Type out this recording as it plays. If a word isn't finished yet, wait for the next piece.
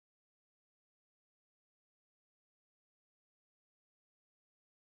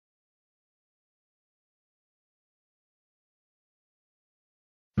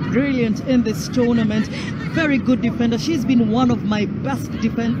brilliant in this tournament. Very good defender. She's been one of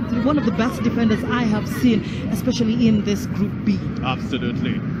the best defenders I have seen, especially in this Group B.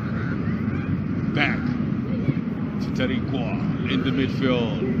 Absolutely. Back to Tariqua in the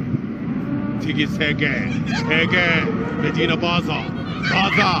midfield. Tigis Hege, Medina Baza,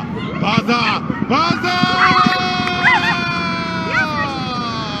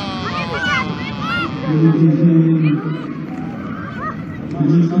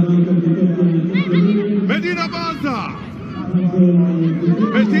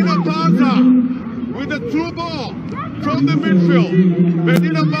 Medina Baza with a through ball from the midfield.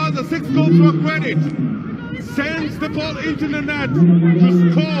 Medina Baza, 6 goals to her credit, sends the ball into the net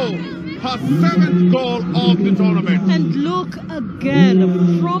to score her 7th goal of the tournament. And look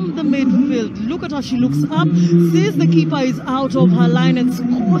again from the midfield. Look at how she looks up, sees the keeper is out of her line and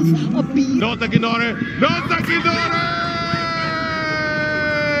scores a beat. Loza Ginore!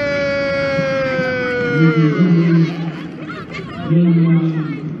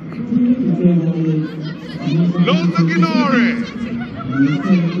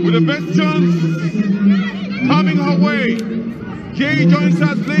 With the best chance coming her way. YEI joins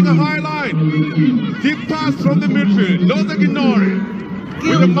us, playing a high line. Deep pass from the midfield. Loza Ginore,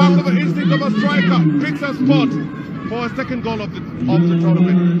 with the mark of an instinct of a striker, picks her spot for a 2nd goal of the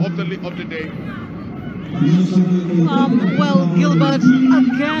tournament, of the day. Well, Gilbert,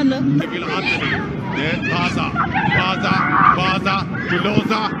 again. Anthony, then Baza to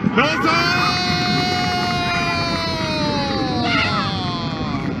Loza.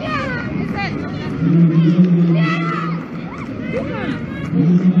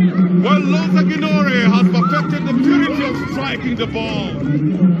 Well, Loza Ginore has perfected the purity of striking the ball.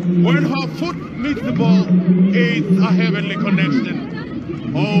 When her foot meets the ball, it's a heavenly connection.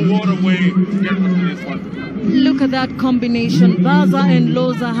 Oh, what a way to get to this one. Look at that combination. Baza and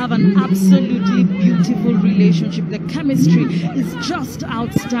Loza have an absolutely beautiful relationship. The chemistry is just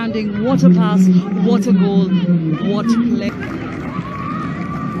outstanding. What a pass, what a goal, what play.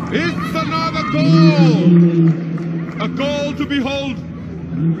 It's another goal. A goal to behold.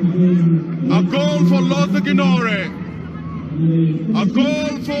 A goal for Loza Ginore. A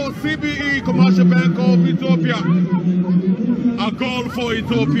goal for CBE, Commercial Bank of Ethiopia. A goal for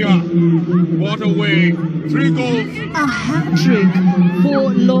Ethiopia. What a way. 3 goals. A hat-trick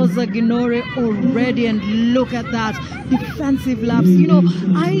for Loza Ginore already, and look at that defensive lapse. You know,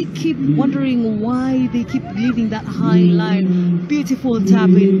 I keep wondering why they keep leaving that high line. Beautiful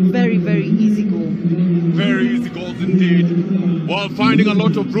tap-in, very, very easy goal. Very easy goals indeed. While finding a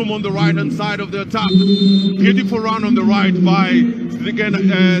lot of room on the right-hand side of the attack. Beautiful run on the right by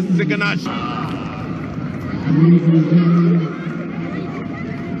Siganash.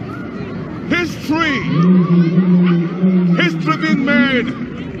 History being made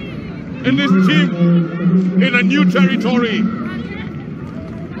in this team in a new territory.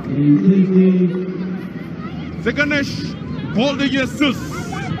 Siganash Balde Jesus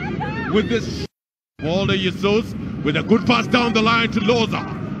with this. Balde Jesus with a good pass down the line to Loza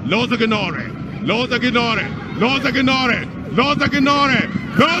Ginore.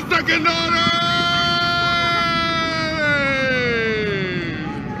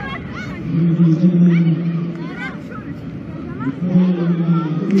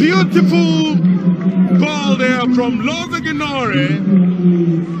 Beautiful ball there from Loza Ginore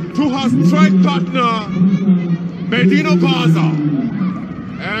to her strike partner Medina Baza,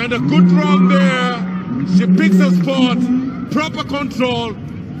 and a good run there. She picks a spot, proper control.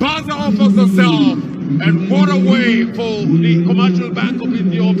 Baza offers herself, and what a way for the Commercial Bank of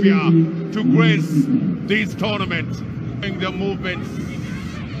Ethiopia to grace this tournament. Their movements.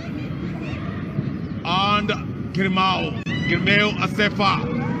 And Girmao Asefa.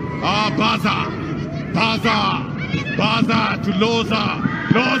 Baza to Loza.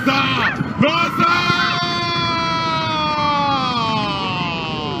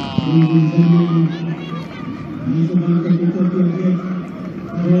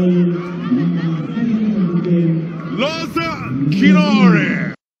 Loza Ginore